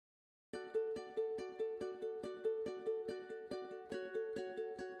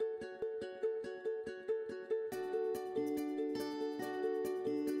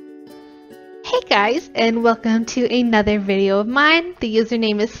Hey guys, and welcome to another video of mine. The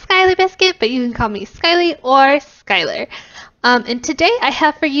username is SkyleeBiscuit, but you can call me Skylee or Skyler. And today I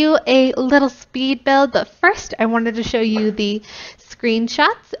have for you a little speed build, but first I wanted to show you the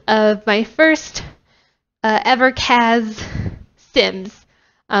screenshots of my first ever CAS Sims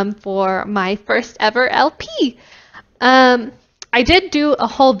for my first ever LP. I did do a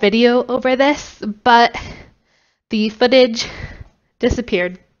whole video over this, but the footage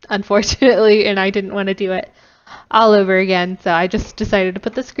disappeared, unfortunately, and I didn't want to do it all over again, so I just decided to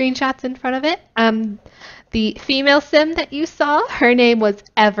put the screenshots in front of it. The female sim that you saw, her name was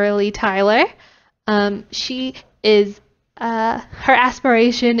Everly Tyler. She is, her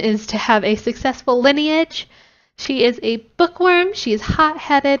aspiration is to have a successful lineage. She is a bookworm, she is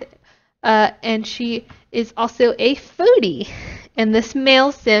hot-headed, and she is also a foodie. And this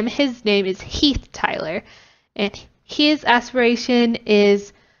male sim, his name is Heath Tyler, and his aspiration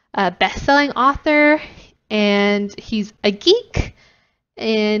is a best-selling author, and he's a geek,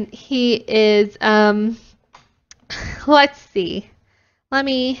 and he is let's see, let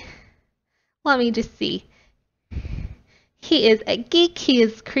me just see. He is a geek, he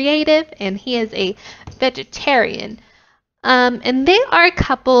is creative, and he is a vegetarian. And they are a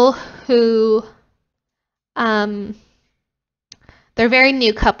couple who they're a very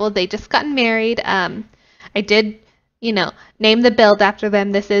new couple. They just gotten married. I did, name the build after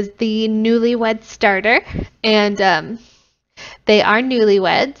them. This is the Newlywed starter, and they are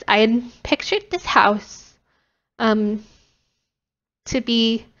newlyweds. I had pictured this house to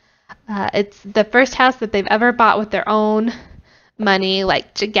be, it's the first house that they've ever bought with their own money,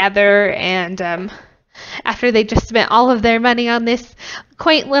 like together, and after they just spent all of their money on this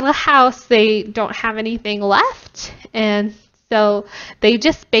quaint little house, they don't have anything left, and so they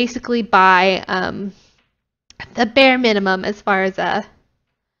just basically buy the bare minimum as far as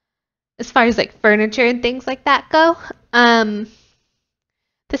like furniture and things like that go.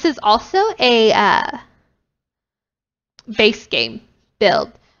 This is also a base game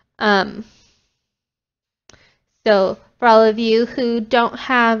build. So for all of you who don't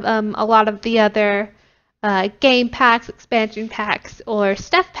have a lot of the other game packs, expansion packs, or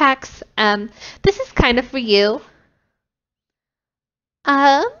stuff packs, this is kind of for you.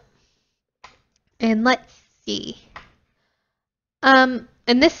 And let's see. In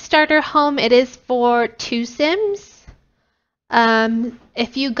this starter home, it is for 2 Sims.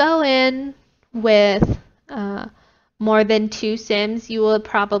 If you go in with more than 2 Sims, you will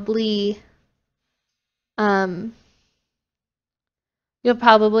probably you'll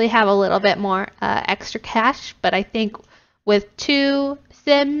probably have a little bit more extra cash, but I think with 2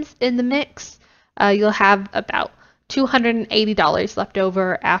 Sims in the mix, you'll have about $280 left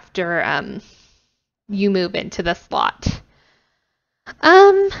over after you move into the slot.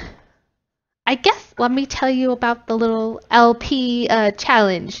 I guess let me tell you about the little LP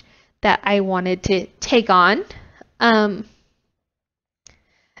challenge that I wanted to take on.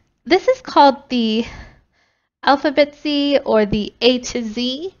 This is called the Alphabet Z or the A to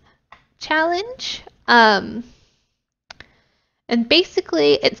Z challenge. And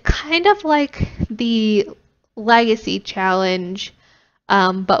basically it's kind of like the Legacy challenge,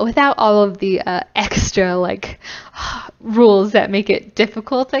 but without all of the extra rules that make it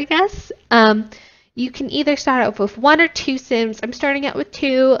difficult, I guess. You can either start out with 1 or 2 Sims. I'm starting out with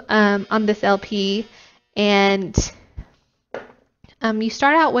 2 on this LP, and you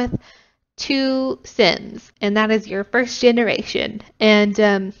start out with 2 Sims, and that is your first generation.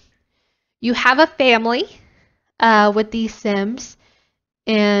 And you have a family with these Sims,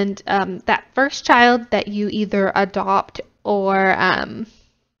 and that first child that you either adopt or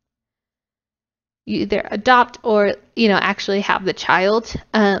actually have the child,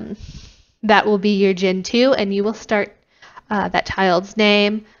 that will be your Gen 2, and you will start that child's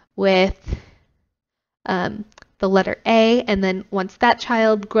name with the letter A, and then once that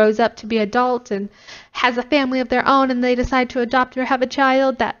child grows up to be adult and has a family of their own and they decide to adopt or have a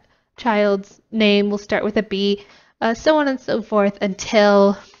child, that child's name will start with a B, so on and so forth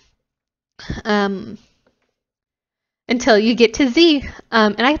until you get to Z.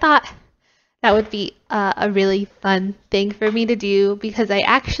 And I thought that would be a really fun thing for me to do, because I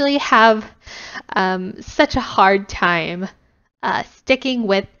actually have such a hard time sticking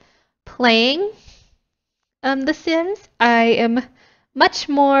with playing The Sims. I am much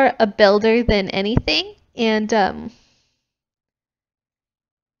more a builder than anything, and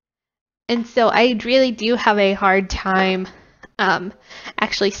so I really do have a hard time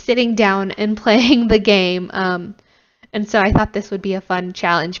actually sitting down and playing the game. And so I thought this would be a fun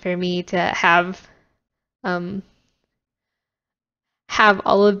challenge for me to have have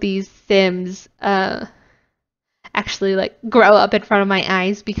all of these Sims actually like grow up in front of my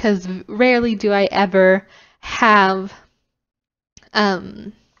eyes, because rarely do I ever have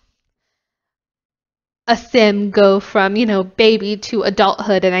a sim go from, you know, baby to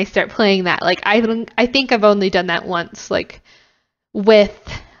adulthood and I start playing that. Like I think I've only done that once, like with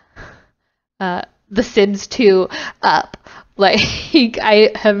The Sims 2 up. Like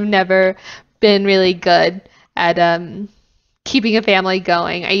I have never been really good at keeping a family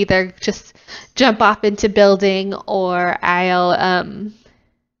going. I either just jump off into building, or I'll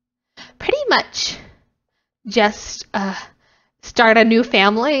pretty much just start a new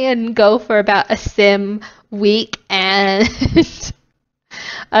family and go for about a sim week, and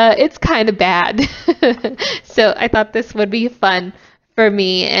it's kind of bad. So I thought this would be fun for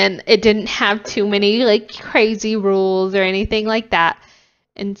me, and it didn't have too many like crazy rules or anything like that.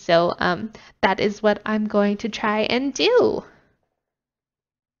 And so that is what I'm going to try and do.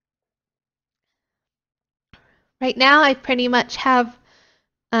 Right now I pretty much have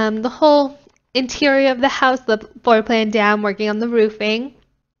the whole interior of the house, the floor plan down, working on the roofing.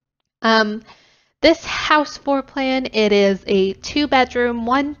 This house floor plan, it is a 2-bedroom,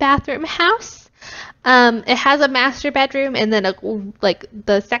 1-bathroom house. It has a master bedroom, and then like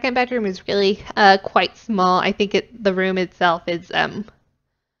the second bedroom is really quite small. I think the room itself is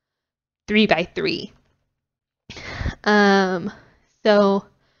 3 by 3. So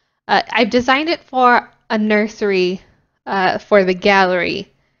I've designed it for a nursery for the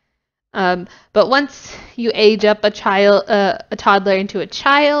gallery. But once you age up a toddler into a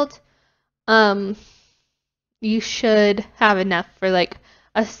child, you should have enough for like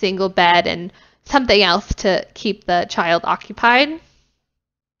a single bed and something else to keep the child occupied.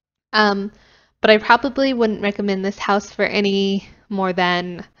 But I probably wouldn't recommend this house for any more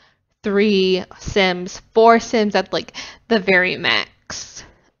than 3 Sims, 4 Sims at like the very max.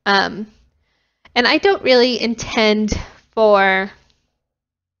 And I don't really intend for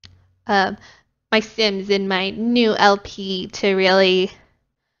my Sims in my new LP to really,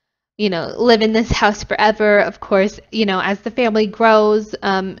 you know, live in this house forever. Of course, you know, as the family grows,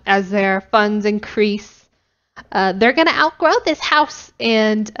 as their funds increase, they're gonna outgrow this house,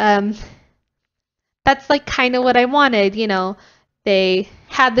 and that's like kind of what I wanted. You know, they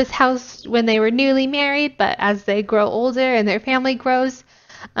had this house when they were newly married, but as they grow older and their family grows,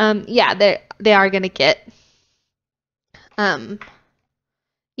 yeah, they are gonna get,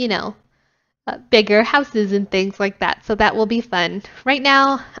 you know, bigger houses and things like that. So that will be fun. Right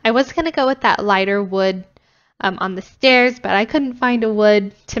now, I was gonna go with that lighter wood on the stairs, but I couldn't find a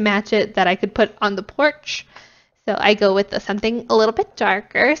wood to match it that I could put on the porch. So I go with something a little bit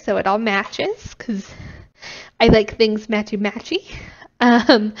darker so it all matches, because I like things matchy-matchy.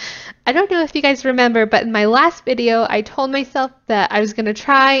 I don't know if you guys remember, but in my last video, I told myself that I was going to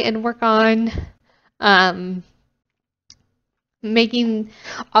try and work on making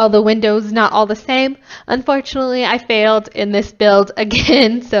all the windows not all the same. Unfortunately, I failed in this build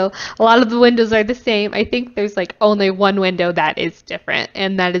again, so a lot of the windows are the same. I think there's like only one window that is different,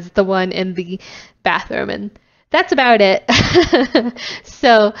 and that is the one in the bathroom, and that's about it.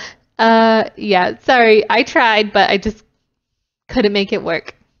 So, yeah, sorry, I tried, but I just couldn't make it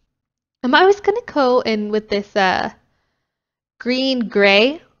work. I was gonna go in with this green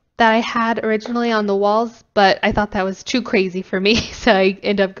gray that I had originally on the walls, but I thought that was too crazy for me, so I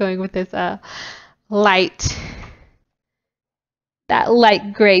ended up going with this light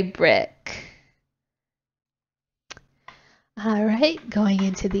gray brick. All right, going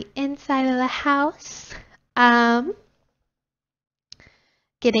into the inside of the house.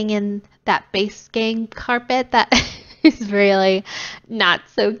 Getting in that base game carpet that is really not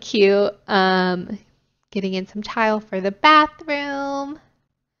so cute. Getting in some tile for the bathroom.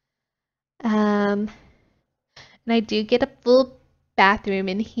 And I do get a full bathroom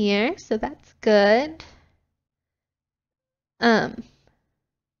in here, so that's good. Sorry,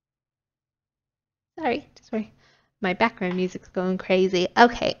 my background music's going crazy.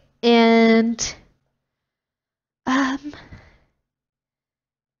 Okay, and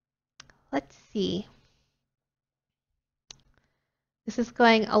let's see. This is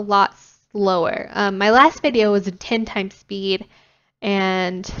going a lot slower. My last video was in 10 times speed,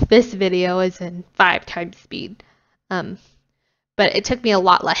 and this video is in 5 times speed. But it took me a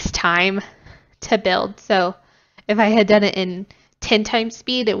lot less time to build, so if I had done it in 10 times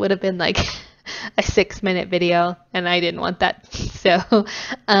speed, it would have been like a 6-minute video, and I didn't want that. So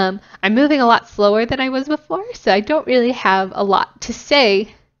I'm moving a lot slower than I was before, so I don't really have a lot to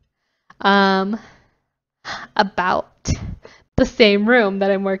say about the same room that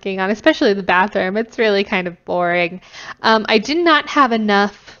I'm working on, especially the bathroom. It's really kind of boring. I did not have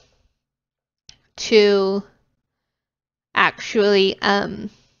enough to actually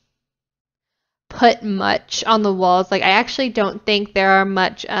put much on the walls. Like, I actually don't think there are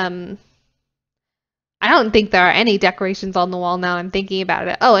much, I don't think there are any decorations on the wall now I'm thinking about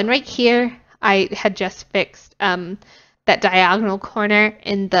it. Oh, and right here, I had just fixed that diagonal corner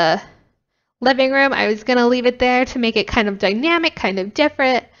in the living room. I was going to leave it there to make it kind of dynamic, kind of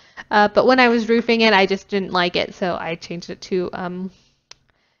different. But when I was roofing it, I just didn't like it, so I changed it to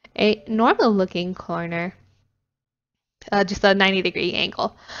a normal looking corner. Just a 90-degree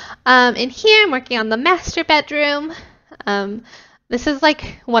angle. In here, I'm working on the master bedroom. This is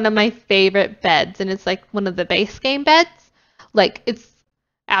like one of my favorite beds, and it's like one of the base game beds. Like, it's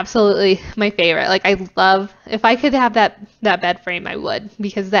absolutely my favorite. Like, I love, if I could have that bed frame, I would,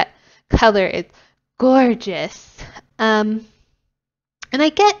 because that color is gorgeous. And I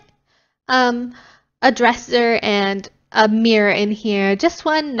get a dresser and a mirror in here. Just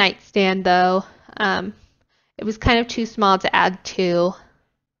one nightstand, though. It was kind of too small to add two.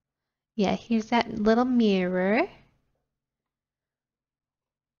 Yeah, here's that little mirror.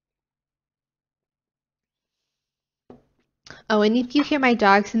 Oh, and if you hear my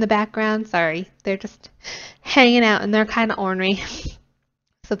dogs in the background, sorry. They're just hanging out and they're kind of ornery.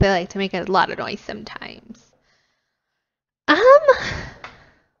 So they like to make a lot of noise sometimes.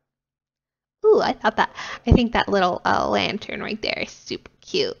 Ooh, I think that little lantern right there is super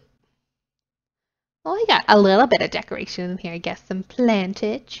cute. Oh, I got a little bit of decoration in here, I guess, some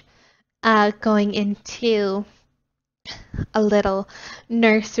plantage. Going into a little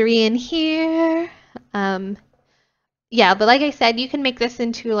nursery in here. Yeah, but like I said, you can make this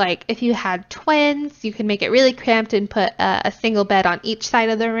into, like, if you had twins, you can make it really cramped and put a single bed on each side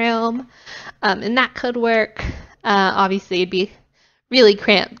of the room. And that could work. Obviously, it'd be really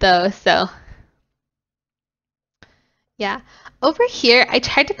cramped, though, so yeah. Over here, I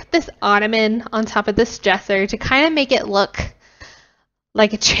tried to put this ottoman on top of this dresser to kind of make it look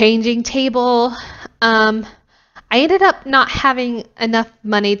like a changing table. I ended up not having enough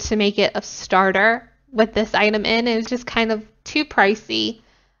money to make it a starter with this item in. It was just kind of too pricey.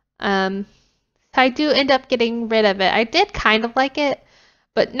 So I do end up getting rid of it. I did kind of like it,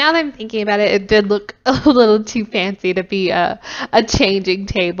 but now that I'm thinking about it, it did look a little too fancy to be a changing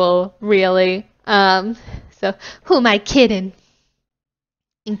table, really. So who am I kidding?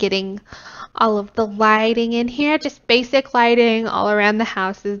 And getting all of the lighting in here, just basic lighting all around the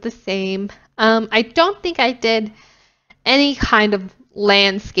house is the same. I don't think I did any kind of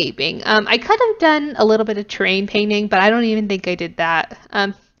landscaping. I could have done a little bit of terrain painting, but I don't even think I did that.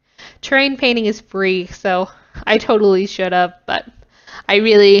 Terrain painting is free, so I totally should have, but I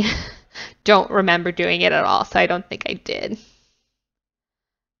really don't remember doing it at all, so I don't think I did.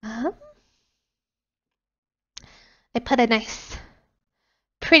 I put a nice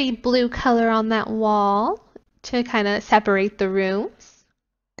pretty blue color on that wall to kind of separate the rooms.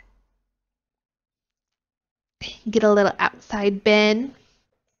 Get a little outside bin.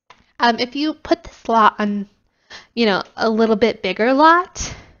 If you put this lot on, you know, a little bit bigger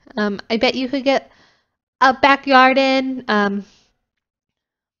lot, I bet you could get a backyard in.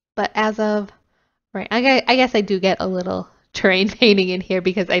 But as of right, I guess I do get a little terrain painting in here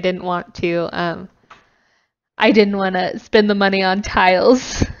because I didn't want to. I didn't want to spend the money on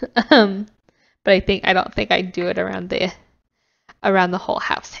tiles, but I don't think I'd do it around the whole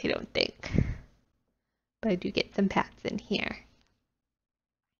house. I don't think, but I do get some paths in here.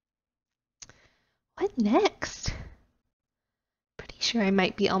 What next? Pretty sure I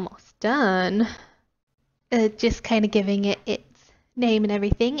might be almost done. Just kind of giving it its name and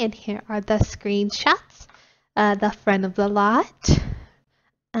everything. And here are the screenshots. The front of the lot.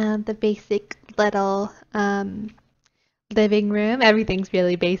 The basic little living room. Everything's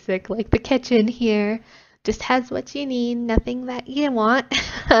really basic. Like the kitchen here just has what you need, nothing that you want.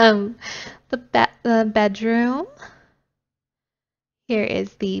 The bedroom. Here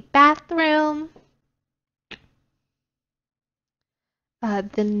is the bathroom.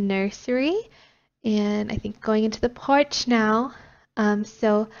 The nursery. And I think going into the porch now.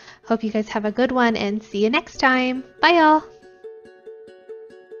 So hope you guys have a good one and see you next time. Bye y'all.